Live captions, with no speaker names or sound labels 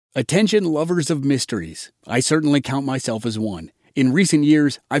Attention lovers of mysteries. I certainly count myself as one. In recent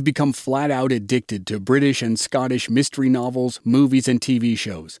years, I've become flat-out addicted to British and Scottish mystery novels, movies, and TV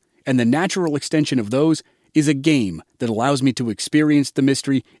shows. And the natural extension of those is a game that allows me to experience the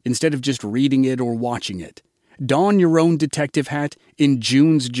mystery instead of just reading it or watching it. Don your own detective hat in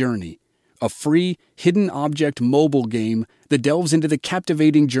June's Journey, a free, hidden object mobile game that delves into the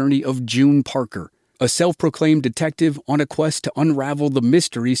captivating journey of June Parker, a self-proclaimed detective on a quest to unravel the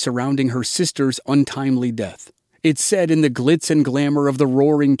mystery surrounding her sister's untimely death. It's set in the glitz and glamour of the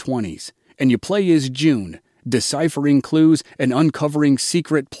Roaring '20s, and you play as June, deciphering clues and uncovering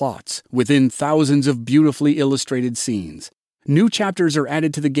secret plots within thousands of beautifully illustrated scenes. New chapters are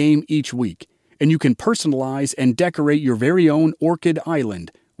added to the game each week, and you can personalize and decorate your very own Orchid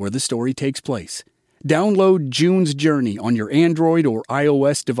Island, where the story takes place. Download June's Journey on your Android or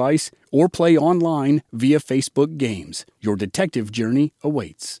iOS device, or play online via Facebook Games. Your detective journey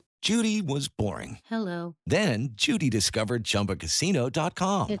awaits. Judy was boring. Hello. Then Judy discovered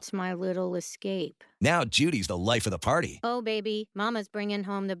ChumbaCasino.com. It's my little escape. Now Judy's the life of the party. Oh, baby, mama's bringing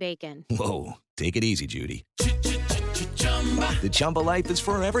home the bacon. Whoa, take it easy, Judy. The Chumba life is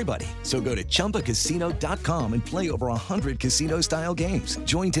for everybody. So go to ChumbaCasino.com and play over 100 casino-style games.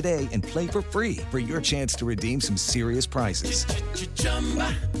 Join today and play for free for your chance to redeem some serious prizes.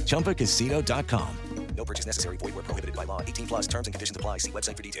 ChumbaCasino.com. No purchase necessary. Void where prohibited by law. 18 plus terms and conditions apply. See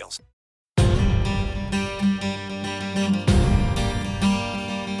website for details.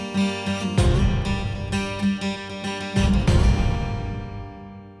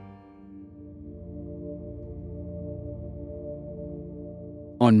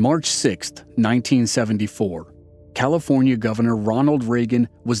 On March 6, 1974, California Governor Ronald Reagan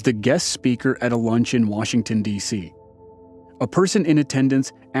was the guest speaker at a lunch in Washington, D.C. A person in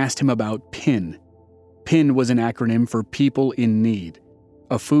attendance asked him about PIN. PIN was an acronym for People in Need,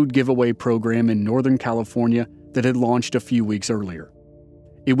 a food giveaway program in Northern California that had launched a few weeks earlier.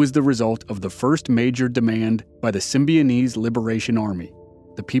 It was the result of the first major demand by the Symbionese Liberation Army,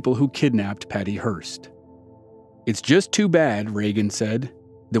 the people who kidnapped Patty Hearst. "It's just too bad," Reagan said,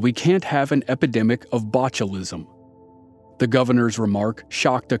 "that we can't have an epidemic of botulism." The governor's remark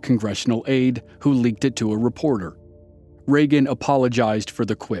shocked a congressional aide who leaked it to a reporter. Reagan apologized for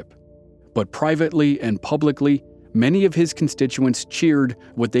the quip, but privately and publicly, many of his constituents cheered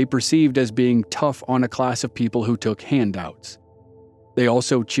what they perceived as being tough on a class of people who took handouts. They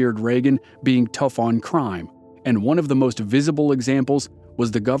also cheered Reagan being tough on crime, and one of the most visible examples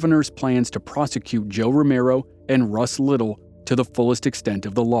was the governor's plans to prosecute Joe Romero and Russ Little to the fullest extent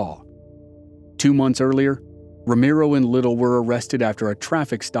of the law. 2 months earlier, Romero and Little were arrested after a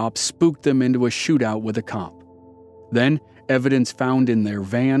traffic stop spooked them into a shootout with a cop. Then, evidence found in their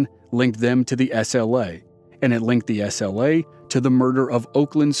van linked them to the SLA, and it linked the SLA to the murder of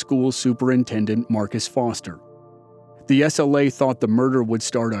Oakland School Superintendent Marcus Foster. The SLA thought the murder would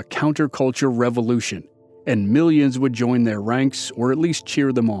start a counterculture revolution, and millions would join their ranks or at least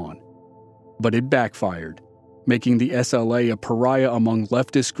cheer them on. But it backfired, making the SLA a pariah among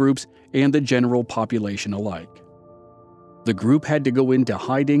leftist groups and the general population alike. The group had to go into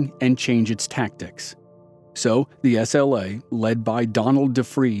hiding and change its tactics. So the SLA, led by Donald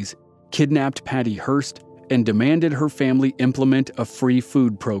DeFreeze, kidnapped Patty Hearst and demanded her family implement a free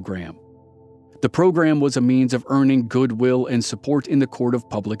food program. The program was a means of earning goodwill and support in the court of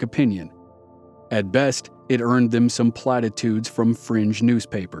public opinion. At best, it earned them some platitudes from fringe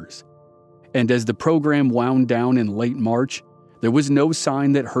newspapers. And as the program wound down in late March, there was no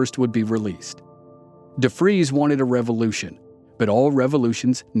sign that Hearst would be released. DeFreeze wanted a revolution, but all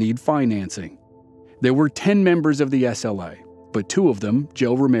revolutions need financing. There were 10 members of the SLA, but 2 of them,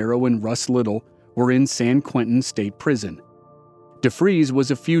 Joe Romero and Russ Little, were in San Quentin State Prison. DeFreeze was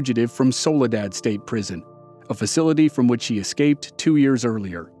a fugitive from Soledad State Prison, a facility from which he escaped 2 years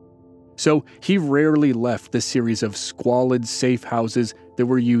earlier. So he rarely left the series of squalid safe houses that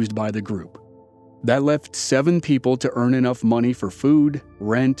were used by the group. That left 7 people to earn enough money for food,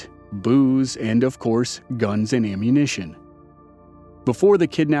 rent, booze, and of course, guns and ammunition. Before the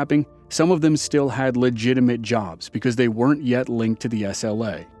kidnapping, some of them still had legitimate jobs because they weren't yet linked to the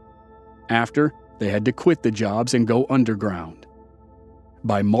SLA. After, they had to quit the jobs and go underground.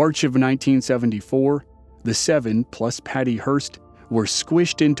 By March of 1974, the 7 plus Patty Hearst were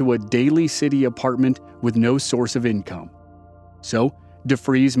squished into a Daly City apartment with no source of income. So,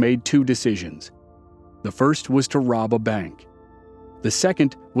 DeFreeze made 2 decisions. The first was to rob a bank. The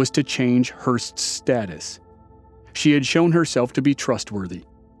second was to change Hearst's status. She had shown herself to be trustworthy.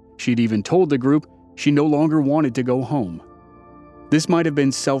 She'd even told the group she no longer wanted to go home. This might have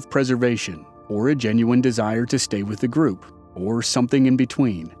been self-preservation, or a genuine desire to stay with the group, or something in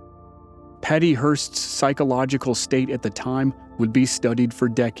between. Patty Hearst's psychological state at the time would be studied for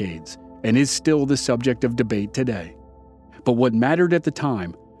decades and is still the subject of debate today. But what mattered at the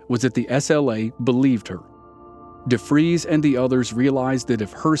time was that the SLA believed her. DeFries and the others realized that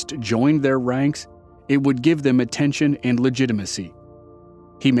if Hearst joined their ranks, it would give them attention and legitimacy.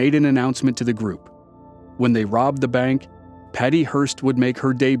 He made an announcement to the group. When they robbed the bank, Patty Hearst would make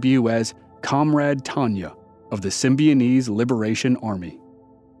her debut as Comrade Tanya of the Symbionese Liberation Army.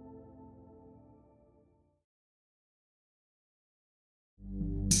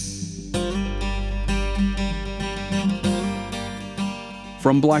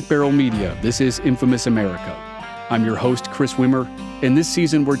 From Black Barrel Media, this is Infamous America. I'm your host, Chris Wimmer, and this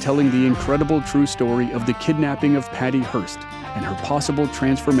season we're telling the incredible true story of the kidnapping of Patty Hearst and her possible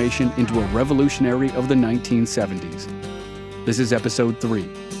transformation into a revolutionary of the 1970s. This is Episode 3,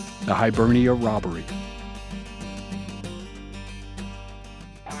 The Hibernia Robbery.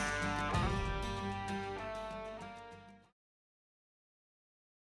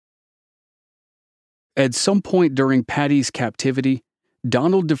 At some point during Patty's captivity,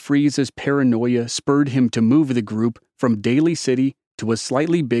 Donald DeFries's paranoia spurred him to move the group from Daly City to a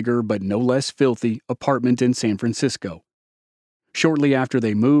slightly bigger but no less filthy apartment in San Francisco. Shortly after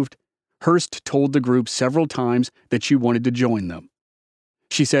they moved, Hearst told the group several times that she wanted to join them.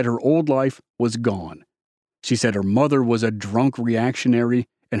 She said her old life was gone. She said her mother was a drunk reactionary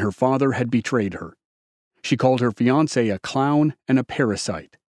and her father had betrayed her. She called her fiancé a clown and a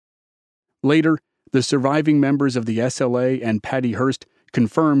parasite. Later, the surviving members of the SLA and Patty Hearst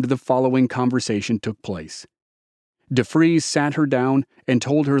confirmed the following conversation took place. DeFries sat her down and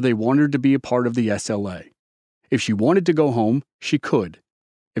told her they wanted to be a part of the SLA. If she wanted to go home, she could.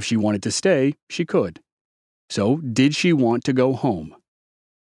 If she wanted to stay, she could. So, did she want to go home?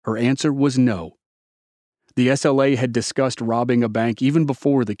 Her answer was no. The SLA had discussed robbing a bank even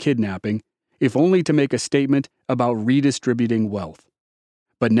before the kidnapping, if only to make a statement about redistributing wealth.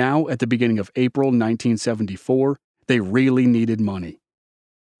 But now, at the beginning of April 1974, they really needed money.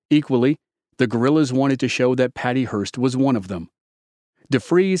 Equally, the guerrillas wanted to show that Patty Hearst was one of them.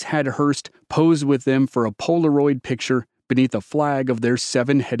 DeFries had Hearst pose with them for a Polaroid picture beneath a flag of their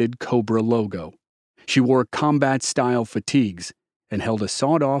seven-headed Cobra logo. She wore combat-style fatigues and held a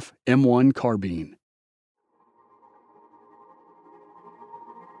sawed-off M1 carbine.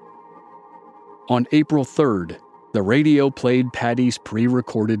 On April 3rd, the radio played Patty's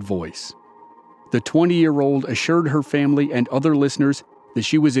pre-recorded voice. The 20-year-old assured her family and other listeners that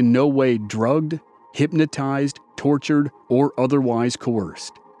she was in no way drugged, hypnotized, tortured, or otherwise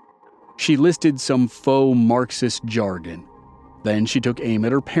coerced. She listed some faux Marxist jargon. Then she took aim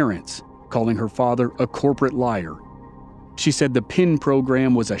at her parents, calling her father a corporate liar. She said the PIN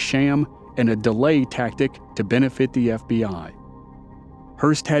program was a sham and a delay tactic to benefit the FBI.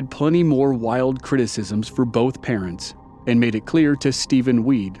 Hearst had plenty more wild criticisms for both parents and made it clear to Stephen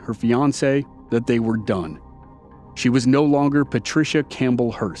Weed, her fiancé, that they were done. She was no longer Patricia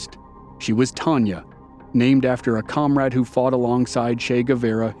Campbell Hearst. She was Tanya, named after a comrade who fought alongside Che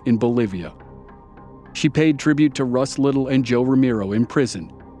Guevara in Bolivia. She paid tribute to Russ Little and Joe Ramiro in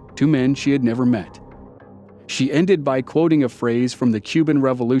prison, two men she had never met. She ended by quoting a phrase from the Cuban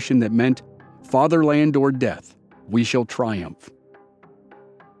Revolution that meant, "Fatherland or death, we shall triumph."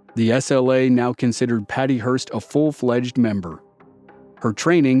 The SLA now considered Patty Hearst a full-fledged member. Her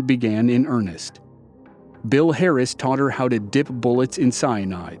training began in earnest. Bill Harris taught her how to dip bullets in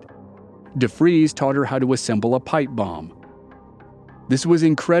cyanide. DeFries taught her how to assemble a pipe bomb. This was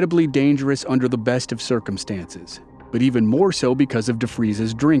incredibly dangerous under the best of circumstances, but even more so because of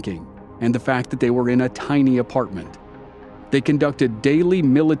DeFries's drinking and the fact that they were in a tiny apartment. They conducted daily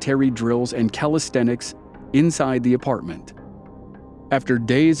military drills and calisthenics inside the apartment. After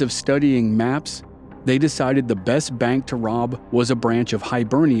days of studying maps, they decided the best bank to rob was a branch of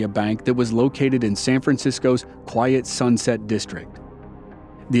Hibernia Bank that was located in San Francisco's quiet Sunset District.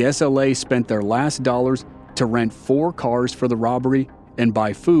 The SLA spent their last dollars to rent 4 cars for the robbery and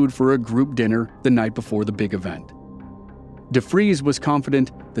buy food for a group dinner the night before the big event. DeFries was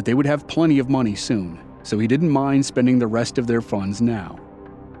confident that they would have plenty of money soon, so he didn't mind spending the rest of their funds now.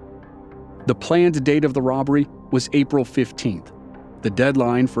 The planned date of the robbery was April 15th, the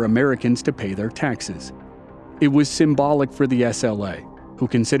deadline for Americans to pay their taxes. It was symbolic for the SLA, who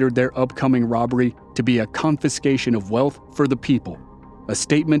considered their upcoming robbery to be a confiscation of wealth for the people, a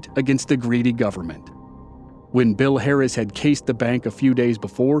statement against the greedy government. When Bill Harris had cased the bank a few days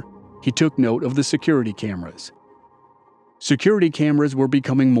before, he took note of the security cameras. Security cameras were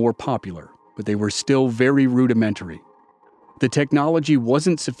becoming more popular, but they were still very rudimentary. The technology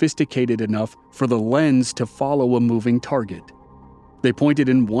wasn't sophisticated enough for the lens to follow a moving target. They pointed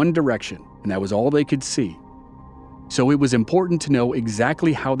in one direction, and that was all they could see. So it was important to know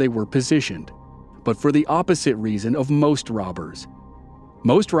exactly how they were positioned, but for the opposite reason of most robbers.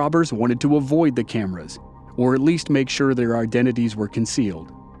 Most robbers wanted to avoid the cameras, or at least make sure their identities were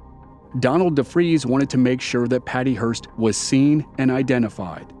concealed. Donald DeFries wanted to make sure that Patty Hearst was seen and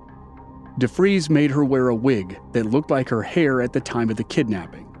identified. DeFries made her wear a wig that looked like her hair at the time of the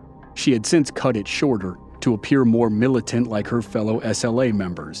kidnapping. She had since cut it shorter to appear more militant like her fellow SLA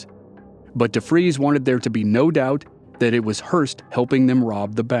members. But DeFries wanted there to be no doubt that it was Hearst helping them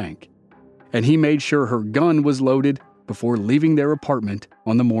rob the bank. And he made sure her gun was loaded before leaving their apartment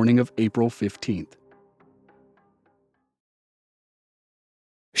on the morning of April 15th.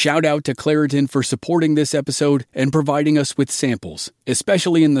 Shout out to Claritin for supporting this episode and providing us with samples,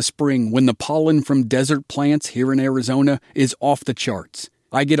 especially in the spring when the pollen from desert plants here in Arizona is off the charts.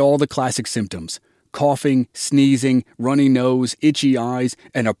 I get all the classic symptoms: coughing, sneezing, runny nose, itchy eyes,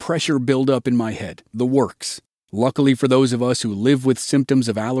 and a pressure buildup in my head. The works. Luckily for those of us who live with symptoms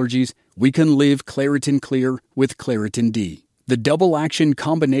of allergies, we can live Claritin Clear with Claritin D. The double-action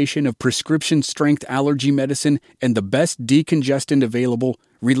combination of prescription-strength allergy medicine and the best decongestant available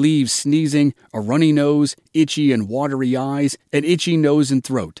relieves sneezing, a runny nose, itchy and watery eyes, an itchy nose and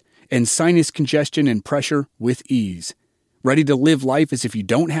throat, and sinus congestion and pressure with ease. Ready to live life as if you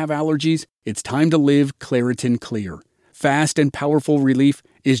don't have allergies? It's time to live Claritin Clear. Fast and powerful relief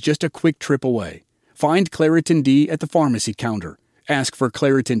is just a quick trip away. Find Claritin D at the pharmacy counter. Ask for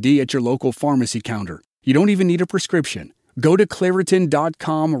Claritin D at your local pharmacy counter. You don't even need a prescription. Go to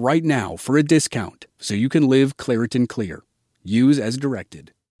Claritin.com right now for a discount so you can live Claritin Clear. Use as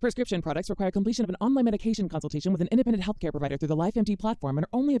directed. Prescription products require completion of an online medication consultation with an independent healthcare provider through the LifeMD platform and are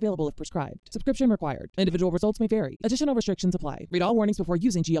only available if prescribed. Subscription required. Individual results may vary. Additional restrictions apply. Read all warnings before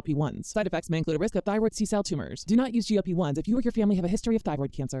using GLP-1s. Side effects may include a risk of thyroid C-cell tumors. Do not use GLP-1s if you or your family have a history of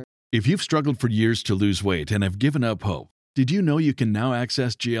thyroid cancer. If you've struggled for years to lose weight and have given up hope, did you know you can now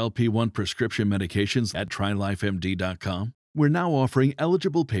access GLP-1 prescription medications at TryLifeMD.com? We're now offering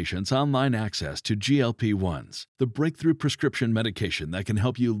eligible patients online access to GLP-1s, the breakthrough prescription medication that can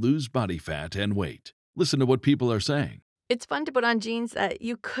help you lose body fat and weight. Listen to what people are saying. It's fun to put on jeans that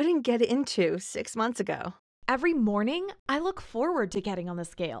you couldn't get into 6 months ago. Every morning, I look forward to getting on the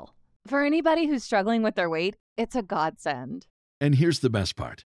scale. For anybody who's struggling with their weight, it's a godsend. And here's the best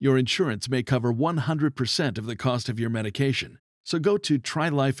part. Your insurance may cover 100% of the cost of your medication. So go to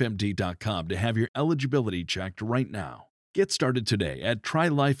TryLifeMD.com to have your eligibility checked right now. Get started today at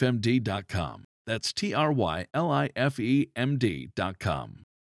TryLifeMD.com. That's TryLifeMD.com.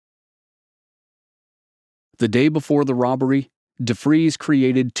 The day before the robbery, DeFries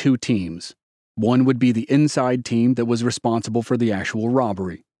created two teams. One would be the inside team that was responsible for the actual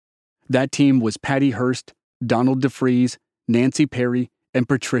robbery. That team was Patty Hearst, Donald DeFries, Nancy Perry, and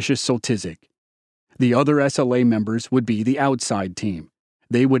Patricia Soltysik. The other SLA members would be the outside team.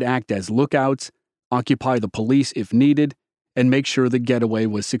 They would act as lookouts, occupy the police if needed, and make sure the getaway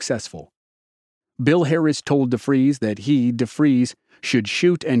was successful. Bill Harris told DeFries that he, DeFries, should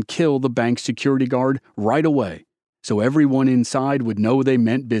shoot and kill the bank's security guard right away, so everyone inside would know they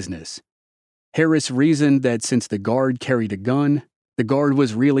meant business. Harris reasoned that since the guard carried a gun, the guard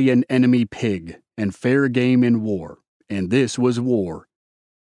was really an enemy pig and fair game in war, and this was war.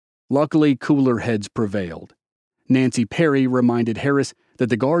 Luckily, cooler heads prevailed. Nancy Perry reminded Harris that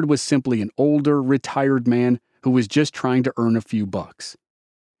the guard was simply an older, retired man who was just trying to earn a few bucks.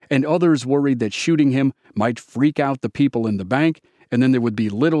 And others worried that shooting him might freak out the people in the bank, and then there would be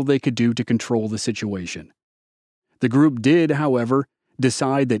little they could do to control the situation. The group did, however,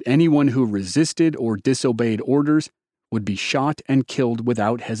 decide that anyone who resisted or disobeyed orders would be shot and killed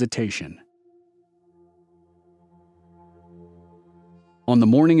without hesitation. On the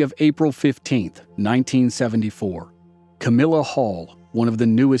morning of April 15th, 1974, Camilla Hall, one of the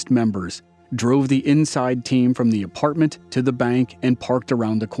newest members, drove the inside team from the apartment to the bank and parked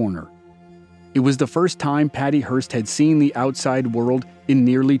around the corner. It was the first time Patty Hearst had seen the outside world in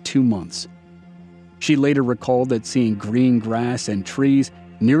nearly 2 months. She later recalled that seeing green grass and trees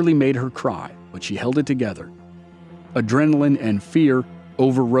nearly made her cry, but she held it together. Adrenaline and fear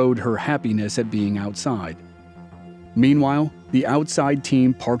overrode her happiness at being outside. Meanwhile, the outside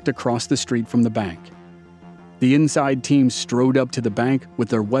team parked across the street from the bank. The inside team strode up to the bank with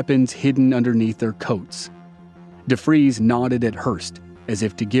their weapons hidden underneath their coats. DeFries nodded at Hearst, as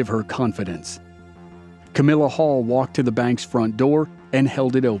if to give her confidence. Camilla Hall walked to the bank's front door and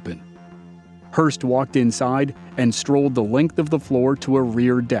held it open. Hearst walked inside and strolled the length of the floor to a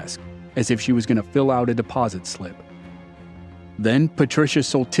rear desk, as if she was going to fill out a deposit slip. Then Patricia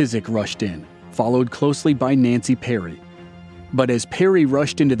Soltysik rushed in, followed closely by Nancy Perry. But as Perry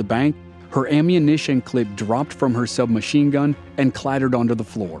rushed into the bank, her ammunition clip dropped from her submachine gun and clattered onto the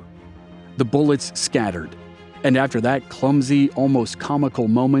floor. The bullets scattered, and after that clumsy, almost comical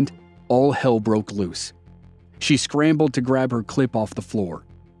moment, all hell broke loose. She scrambled to grab her clip off the floor.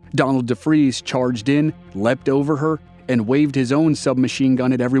 Donald DeFreeze charged in, leapt over her, and waved his own submachine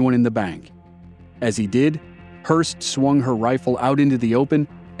gun at everyone in the bank. As he did, Hearst swung her rifle out into the open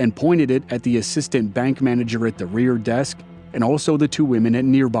and pointed it at the assistant bank manager at the rear desk and also the two women at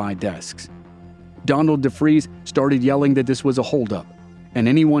nearby desks. Donald DeFreeze started yelling that this was a holdup, and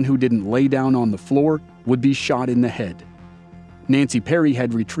anyone who didn't lay down on the floor would be shot in the head. Nancy Perry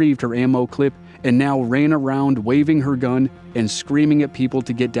had retrieved her ammo clip and now ran around waving her gun and screaming at people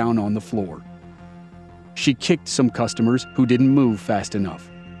to get down on the floor. She kicked some customers who didn't move fast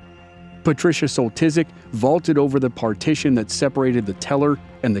enough. Patricia Soltysik vaulted over the partition that separated the teller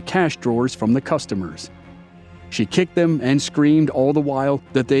and the cash drawers from the customers. She kicked them and screamed all the while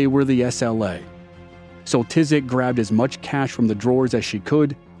that they were the SLA. Soltysik grabbed as much cash from the drawers as she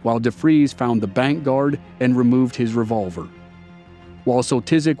could, while DeFreeze found the bank guard and removed his revolver. While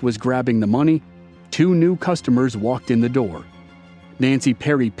Soltysik was grabbing the money, two new customers walked in the door. Nancy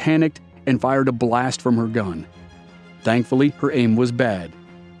Perry panicked and fired a blast from her gun. Thankfully, her aim was bad.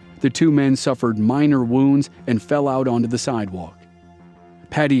 The two men suffered minor wounds and fell out onto the sidewalk.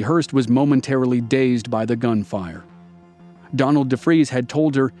 Patty Hearst was momentarily dazed by the gunfire. Donald DeFreeze had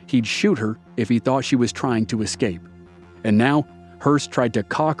told her he'd shoot her if he thought she was trying to escape. And now, Hearst tried to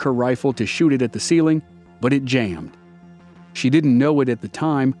cock her rifle to shoot it at the ceiling, but it jammed. She didn't know it at the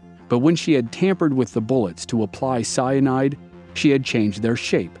time, but when she had tampered with the bullets to apply cyanide, she had changed their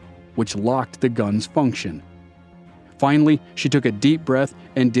shape, which locked the gun's function. Finally, she took a deep breath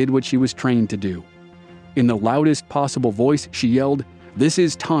and did what she was trained to do. In the loudest possible voice, she yelled, "This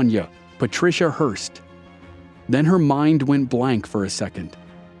is Tanya, Patricia Hearst." Then her mind went blank for a second.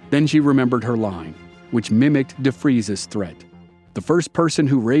 Then she remembered her line, which mimicked DeFreeze's threat. The first person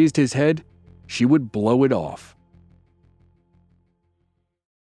who raised his head, she would blow it off.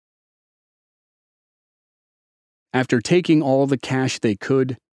 After taking all the cash they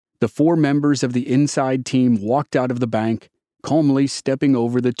could, the four members of the inside team walked out of the bank, calmly stepping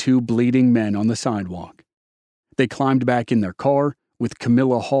over the two bleeding men on the sidewalk. They climbed back in their car, with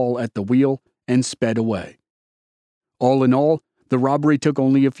Camilla Hall at the wheel, and sped away. All in all, the robbery took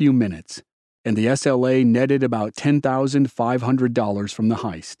only a few minutes, and the SLA netted about $10,500 from the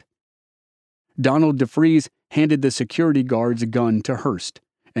heist. Donald DeFreeze handed the security guard's gun to Hearst,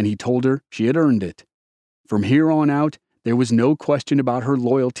 and he told her she had earned it. From here on out, there was no question about her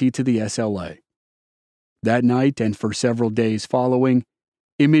loyalty to the SLA. That night and for several days following,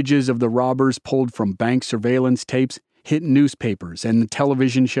 images of the robbers pulled from bank surveillance tapes hit newspapers and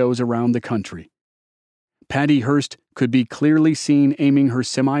television shows around the country. Patty Hearst could be clearly seen aiming her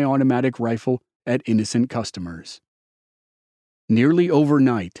semi-automatic rifle at innocent customers. Nearly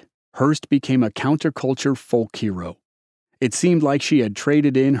overnight, Hearst became a counterculture folk hero. It seemed like she had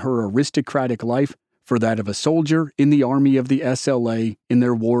traded in her aristocratic life for that of a soldier in the army of the SLA in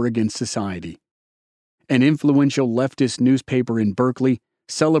their war against society. An influential leftist newspaper in Berkeley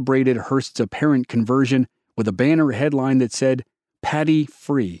celebrated Hearst's apparent conversion with a banner headline that said, "Patty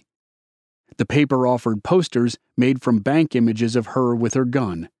Free." The paper offered posters made from bank images of her with her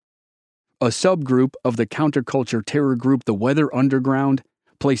gun. A subgroup of the counterculture terror group The Weather Underground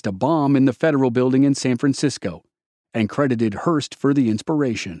placed a bomb in the Federal Building in San Francisco and credited Hearst for the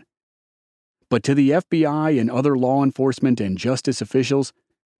inspiration. But to the FBI and other law enforcement and justice officials,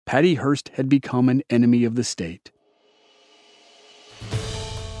 Patty Hearst had become an enemy of the state.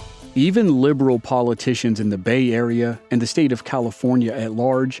 Even liberal politicians in the Bay Area and the state of California at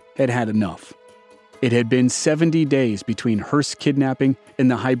large had had enough. It had been 70 days between Hearst's kidnapping and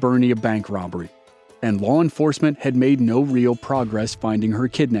the Hibernia bank robbery, and law enforcement had made no real progress finding her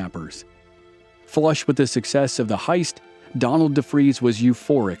kidnappers. Flush with the success of the heist, Donald DeFreeze was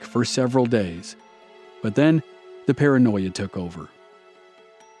euphoric for several days. But then, the paranoia took over.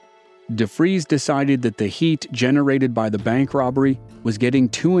 DeFreeze decided that the heat generated by the bank robbery was getting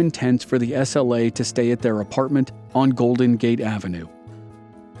too intense for the SLA to stay at their apartment on Golden Gate Avenue.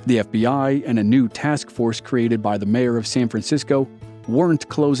 The FBI and a new task force created by the mayor of San Francisco weren't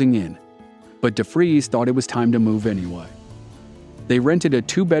closing in, but DeFreeze thought it was time to move anyway. They rented a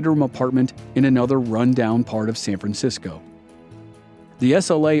 2-bedroom apartment in another run-down part of San Francisco. The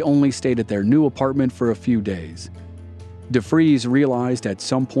SLA only stayed at their new apartment for a few days. DeFreeze realized at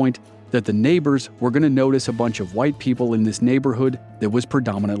some point that the neighbors were going to notice a bunch of white people in this neighborhood that was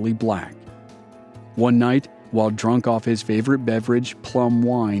predominantly black. One night, while drunk off his favorite beverage, plum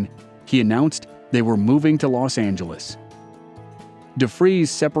wine, he announced they were moving to Los Angeles. DeFries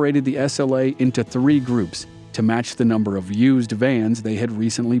separated the SLA into 3 groups to match the number of used vans they had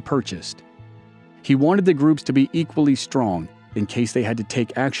recently purchased. He wanted the groups to be equally strong in case they had to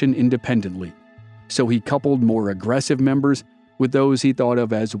take action independently, so he coupled more aggressive members with those he thought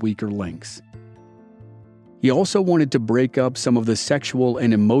of as weaker links. He also wanted to break up some of the sexual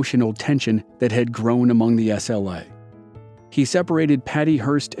and emotional tension that had grown among the SLA. He separated Patty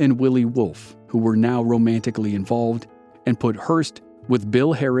Hearst and Willie Wolfe, who were now romantically involved, and put Hearst with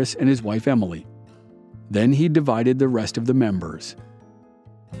Bill Harris and his wife Emily. Then he divided the rest of the members.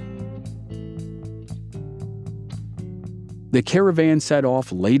 The caravan set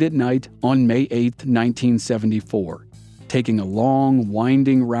off late at night on May 8, 1974, taking a long,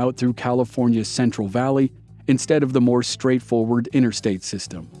 winding route through California's Central Valley instead of the more straightforward interstate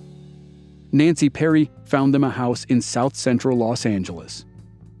system. Nancy Perry found them a house in South Central Los Angeles.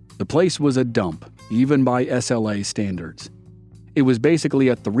 The place was a dump, even by SLA standards. It was basically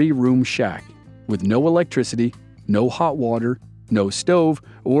a 3-room shack, with no electricity, no hot water, no stove,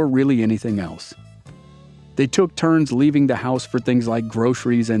 or really anything else. They took turns leaving the house for things like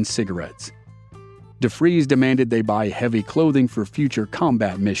groceries and cigarettes. DeFries demanded they buy heavy clothing for future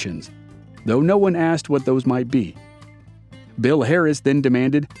combat missions, though no one asked what those might be. Bill Harris then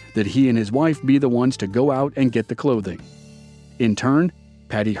demanded that he and his wife be the ones to go out and get the clothing. In turn,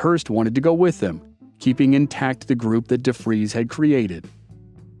 Patty Hearst wanted to go with them, keeping intact the group that DeFries had created.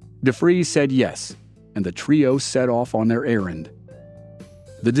 DeFries said yes, and the trio set off on their errand.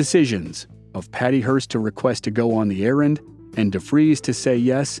 The decisions of Patty Hearst to request to go on the errand and DeFries to say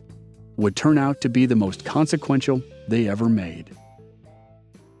yes would turn out to be the most consequential they ever made.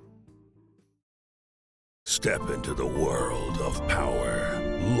 Step into the world of power,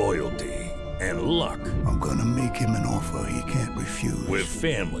 loyalty, and luck. I'm gonna make him an offer he can't refuse. With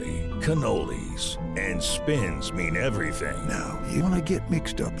family, cannolis, and spins mean everything. Now, you wanna get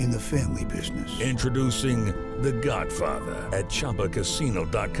mixed up in the family business. Introducing The Godfather at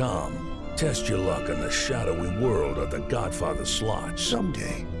ChumbaCasino.com. Test your luck in the shadowy world of The Godfather slot.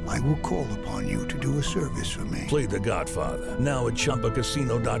 Someday, I will call upon you to do a service for me. Play The Godfather, now at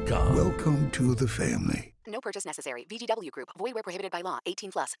ChumbaCasino.com. Welcome to the family. No purchase necessary. VGW Group. Void where prohibited by law.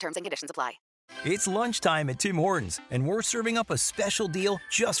 18+. Terms and conditions apply. It's lunchtime at Tim Hortons, and we're serving up a special deal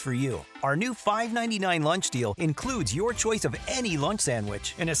just for you. Our new $5.99 lunch deal includes your choice of any lunch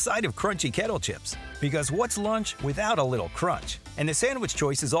sandwich and a side of crunchy kettle chips. Because what's lunch without a little crunch? And the sandwich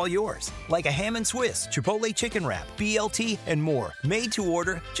choice is all yours, like a ham and Swiss, Chipotle chicken wrap, BLT, and more, made to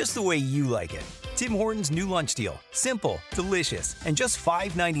order just the way you like it. Tim Hortons' new lunch deal. Simple, delicious, and just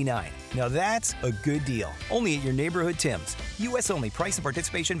 $5.99. Now that's a good deal. Only at your neighborhood Tim's. U.S. only. Price and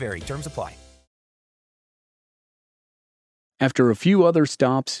participation vary. Terms apply. After a few other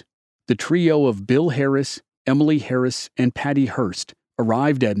stops, the trio of Bill Harris, Emily Harris, and Patty Hearst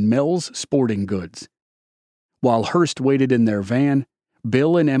arrived at Mel's Sporting Goods. While Hearst waited in their van,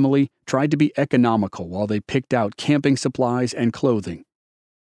 Bill and Emily tried to be economical while they picked out camping supplies and clothing.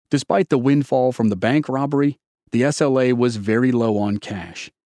 Despite the windfall from the bank robbery, the SLA was very low on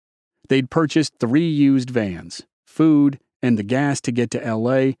cash. They'd purchased 3 used vans, food, and the gas to get to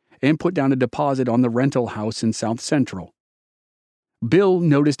LA, and put down a deposit on the rental house in South Central. Bill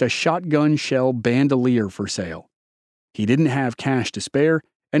noticed a shotgun shell bandolier for sale. He didn't have cash to spare,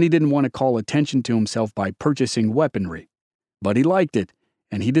 and he didn't want to call attention to himself by purchasing weaponry. But he liked it,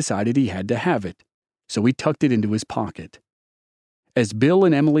 and he decided he had to have it, so he tucked it into his pocket. As Bill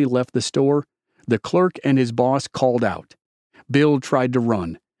and Emily left the store, the clerk and his boss called out. Bill tried to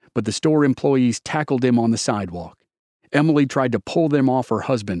run, but the store employees tackled him on the sidewalk. Emily tried to pull them off her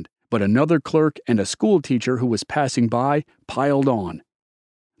husband, but another clerk and a school teacher who was passing by piled on.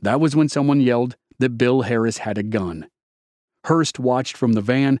 That was when someone yelled that Bill Harris had a gun. Hearst watched from the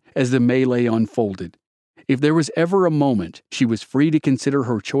van as the melee unfolded. If there was ever a moment she was free to consider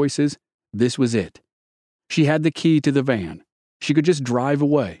her choices, this was it. She had the key to the van. She could just drive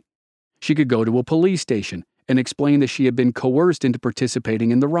away. She could go to a police station and explain that she had been coerced into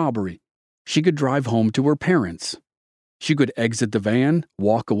participating in the robbery. She could drive home to her parents. She could exit the van,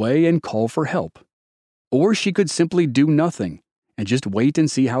 walk away, and call for help. Or she could simply do nothing and just wait and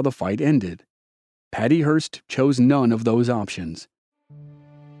see how the fight ended. Patty Hearst chose none of those options.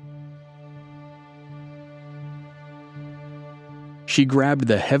 She grabbed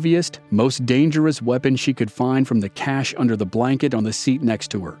the heaviest, most dangerous weapon she could find from the cache under the blanket on the seat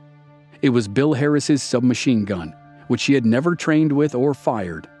next to her. It was Bill Harris's submachine gun, which she had never trained with or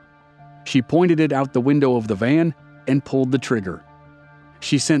fired. She pointed it out the window of the van and pulled the trigger.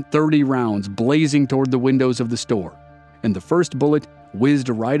 She sent 30 rounds blazing toward the windows of the store, and the first bullet whizzed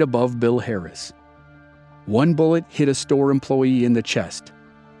right above Bill Harris. One bullet hit a store employee in the chest.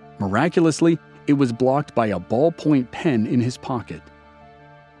 Miraculously, it was blocked by a ballpoint pen in his pocket.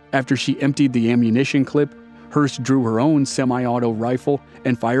 After she emptied the ammunition clip, Hearst drew her own semi-auto rifle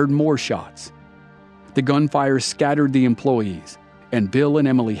and fired more shots. The gunfire scattered the employees, and Bill and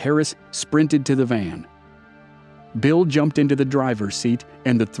Emily Harris sprinted to the van. Bill jumped into the driver's seat,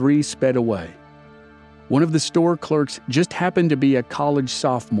 and the three sped away. One of the store clerks just happened to be a college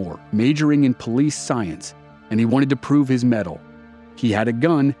sophomore majoring in police science, and he wanted to prove his mettle. He had a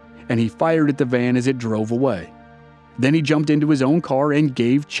gun, and he fired at the van as it drove away. Then he jumped into his own car and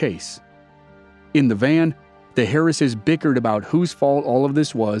gave chase. In the van, the Harrises bickered about whose fault all of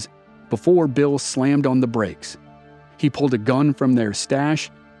this was before Bill slammed on the brakes. He pulled a gun from their stash,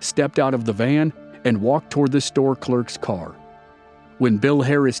 stepped out of the van, and walked toward the store clerk's car. When Bill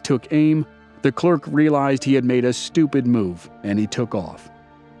Harris took aim, the clerk realized he had made a stupid move, and he took off.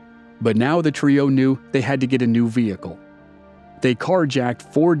 But now the trio knew they had to get a new vehicle. They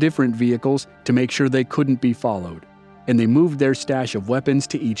carjacked 4 different vehicles to make sure they couldn't be followed, and they moved their stash of weapons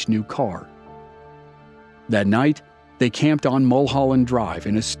to each new car. That night, they camped on Mulholland Drive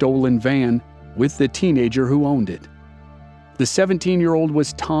in a stolen van with the teenager who owned it. The 17-year-old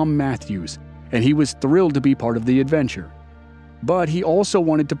was Tom Matthews, and he was thrilled to be part of the adventure. But he also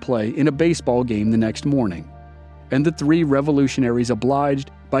wanted to play in a baseball game the next morning, and the 3 revolutionaries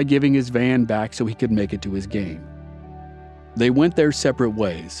obliged by giving his van back so he could make it to his game. They went their separate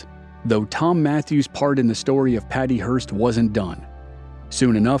ways, though Tom Matthews' part in the story of Patty Hearst wasn't done.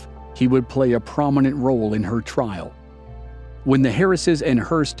 Soon enough, he would play a prominent role in her trial. When the Harrises and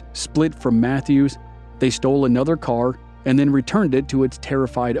Hearst split from Matthews, they stole another car and then returned it to its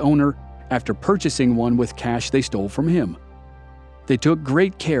terrified owner after purchasing one with cash they stole from him. They took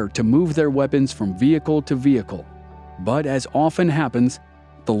great care to move their weapons from vehicle to vehicle, but as often happens,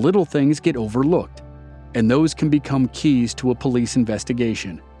 the little things get overlooked, and those can become keys to a police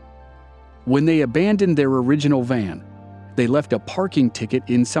investigation. When they abandoned their original van, they left a parking ticket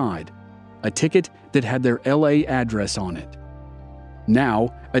inside, a ticket that had their LA address on it.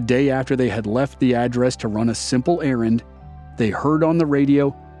 Now, a day after they had left the address to run a simple errand, they heard on the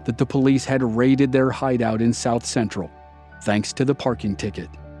radio that the police had raided their hideout in South Central, thanks to the parking ticket.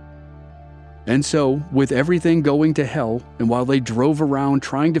 And so, with everything going to hell, and while they drove around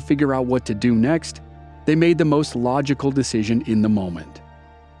trying to figure out what to do next, they made the most logical decision in the moment.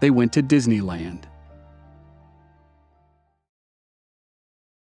 They went to Disneyland.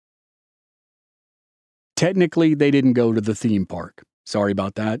 Technically, they didn't go to the theme park. Sorry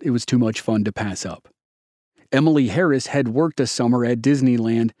about that, it was too much fun to pass up. Emily Harris had worked a summer at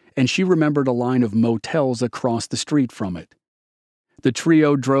Disneyland, and she remembered a line of motels across the street from it. The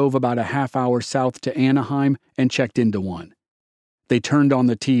trio drove about a half hour south to Anaheim and checked into one. They turned on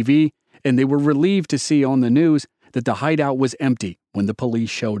the TV, and they were relieved to see on the news that the hideout was empty when the police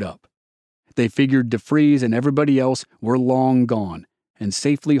showed up. They figured DeFries and everybody else were long gone and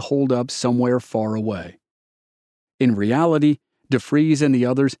safely holed up somewhere far away. In reality, DeFries and the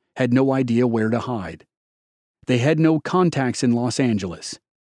others had no idea where to hide. They had no contacts in Los Angeles.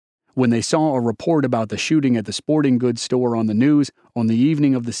 When they saw a report about the shooting at the sporting goods store on the news on the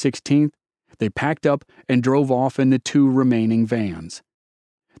evening of the 16th, they packed up and drove off in the 2 remaining vans.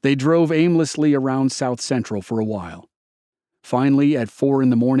 They drove aimlessly around South Central for a while. Finally, at 4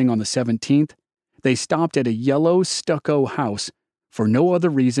 a.m. on the 17th, they stopped at a yellow stucco house for no other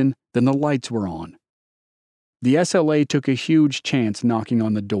reason than the lights were on. The SLA took a huge chance knocking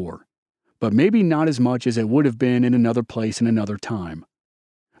on the door, but maybe not as much as it would have been in another place in another time.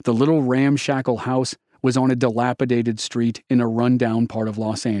 The little ramshackle house was on a dilapidated street in a rundown part of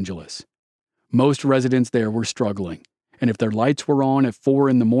Los Angeles. Most residents there were struggling, and if their lights were on at 4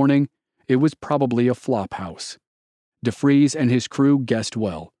 a.m, it was probably a flop house. DeFries and his crew guessed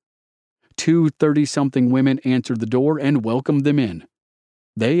well. 2 30-something women answered the door and welcomed them in.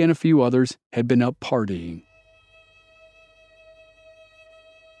 They and a few others had been up partying.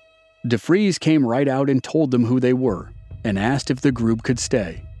 DeFries came right out and told them who they were, and asked if the group could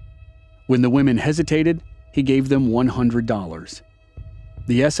stay. When the women hesitated, he gave them $100.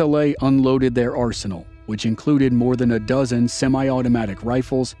 The SLA unloaded their arsenal, which included more than a dozen semi-automatic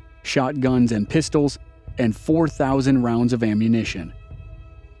rifles, shotguns and pistols, and 4,000 rounds of ammunition.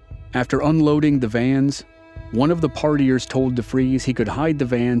 After unloading the vans, one of the partiers told DeFries he could hide the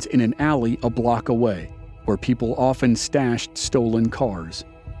vans in an alley a block away, where people often stashed stolen cars.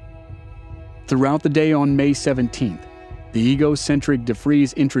 Throughout the day on May 17th, the egocentric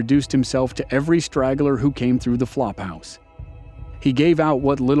DeFries introduced himself to every straggler who came through the flophouse. He gave out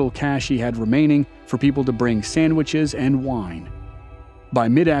what little cash he had remaining for people to bring sandwiches and wine. By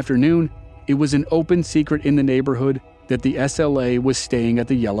mid-afternoon, it was an open secret in the neighborhood that the SLA was staying at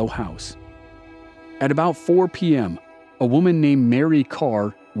the Yellow House. At about 4 p.m., a woman named Mary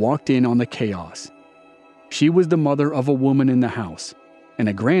Carr walked in on the chaos. She was the mother of a woman in the house and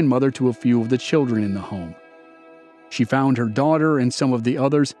a grandmother to a few of the children in the home. She found her daughter and some of the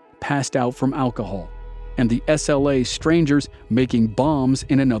others passed out from alcohol, and the SLA strangers making bombs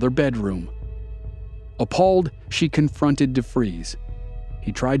in another bedroom. Appalled, she confronted DeFries.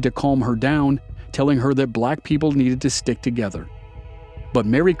 He tried to calm her down, telling her that black people needed to stick together. But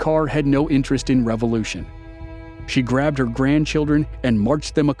Mary Carr had no interest in revolution. She grabbed her grandchildren and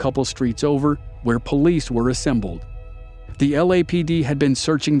marched them a couple streets over, where police were assembled. The LAPD had been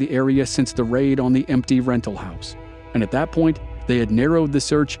searching the area since the raid on the empty rental house, and at that point, they had narrowed the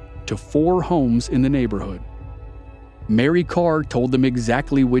search to 4 homes in the neighborhood. Mary Carr told them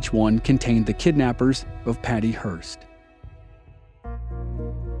exactly which one contained the kidnappers of Patty Hearst.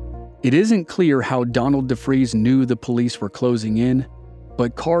 It isn't clear how Donald DeFries knew the police were closing in,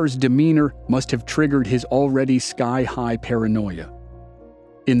 but Carr's demeanor must have triggered his already sky-high paranoia.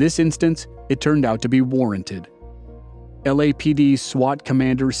 In this instance, it turned out to be warranted. LAPD's SWAT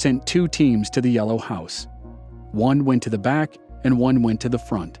commander sent 2 teams to the Yellow House. One went to the back and one went to the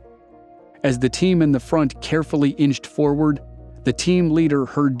front. As the team in the front carefully inched forward, the team leader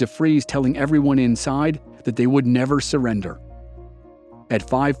heard DeFries telling everyone inside that they would never surrender. At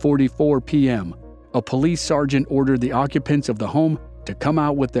 5:44 p.m., a police sergeant ordered the occupants of the home to come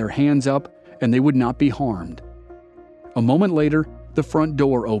out with their hands up and they would not be harmed. A moment later, the front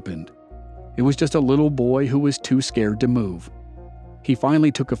door opened. It was just a little boy who was too scared to move. He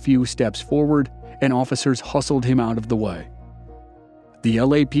finally took a few steps forward and officers hustled him out of the way. The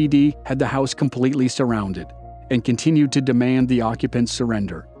LAPD had the house completely surrounded and continued to demand the occupants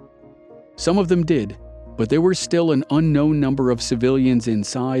surrender. Some of them did, but there were still an unknown number of civilians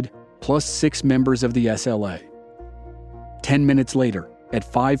inside, plus 6 members of the SLA. 10 minutes later, at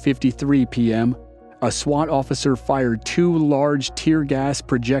 5:53 p.m., a SWAT officer fired 2 large tear gas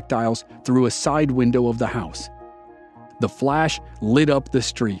projectiles through a side window of the house. The flash lit up the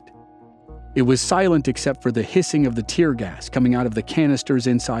street. It was silent except for the hissing of the tear gas coming out of the canisters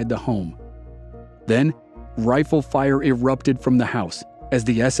inside the home. Then, rifle fire erupted from the house as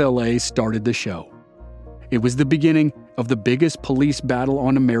the SLA started the show. It was the beginning of the biggest police battle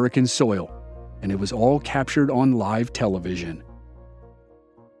on American soil, and it was all captured on live television.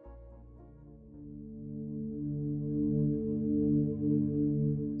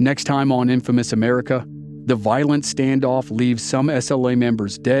 Next time on Infamous America, the violent standoff leaves some SLA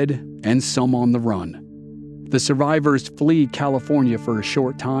members dead and some on the run. The survivors flee California for a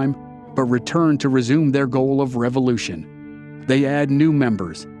short time, but return to resume their goal of revolution. They add new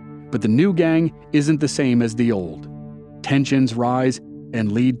members, but the new gang isn't the same as the old. Tensions rise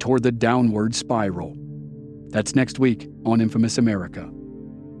and lead toward the downward spiral. That's next week on Infamous America.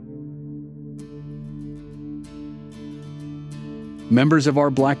 Members of our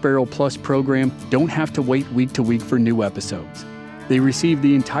Black Barrel Plus program don't have to wait week to week for new episodes. They receive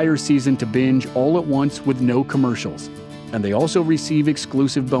the entire season to binge all at once with no commercials, and they also receive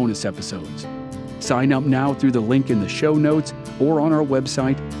exclusive bonus episodes. Sign up now through the link in the show notes or on our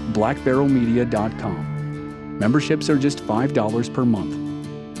website, blackbarrelmedia.com. Memberships are just $5 per month.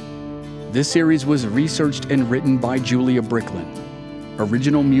 This series was researched and written by Julia Bricklin.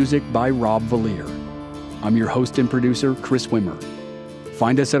 Original music by Rob Valier. I'm your host and producer, Chris Wimmer.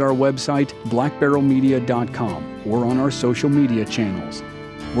 Find us at our website, blackbarrelmedia.com, or on our social media channels.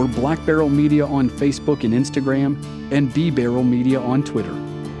 We're Black Barrel Media on Facebook and Instagram, and B Barrel Media on Twitter.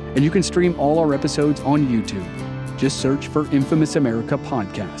 And you can stream all our episodes on YouTube. Just search for Infamous America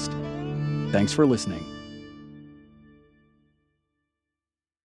Podcast. Thanks for listening.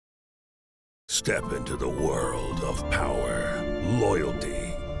 Step into the world of power, loyalty,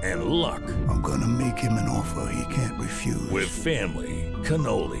 and luck. I'm gonna make him an offer he can't refuse. With family,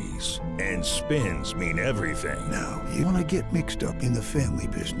 cannolis, and spins mean everything. Now, you wanna get mixed up in the family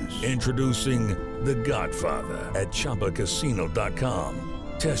business. Introducing The Godfather at ChumbaCasino.com.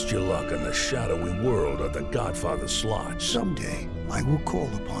 Test your luck in the shadowy world of The Godfather slot. Someday, I will call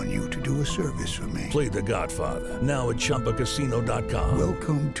upon you to do a service for me. Play The Godfather now at ChumbaCasino.com.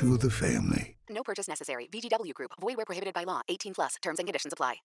 Welcome to the family. No purchase necessary. VGW Group. Void where prohibited by law. 18 plus. Terms and conditions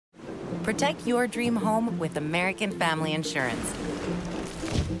apply. Protect your dream home with American Family Insurance.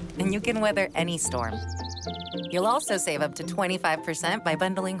 And you can weather any storm. You'll also save up to 25% by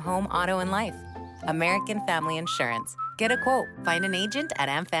bundling home, auto, and life. American Family Insurance. Get a quote. Find an agent at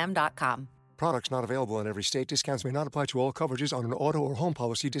amfam.com. Products not available in every state. Discounts may not apply to all coverages on an auto or home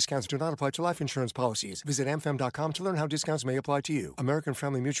policy. Discounts do not apply to life insurance policies. Visit amfam.com to learn how discounts may apply to you. American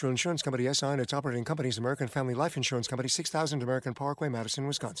Family Mutual Insurance Company, SI, and its operating companies, American Family Life Insurance Company, 6000 American Parkway, Madison,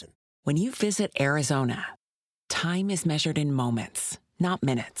 Wisconsin. When you visit Arizona, time is measured in moments, not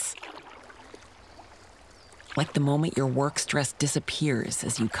minutes. Like the moment your work stress disappears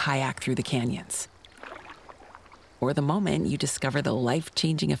as you kayak through the canyons. Or the moment you discover the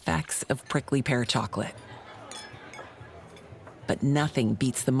life-changing effects of prickly pear chocolate. But nothing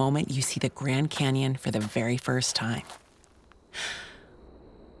beats the moment you see the Grand Canyon for the very first time.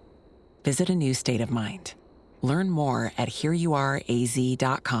 Visit a new state of mind. Learn more at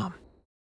HereYouAreAZ.com.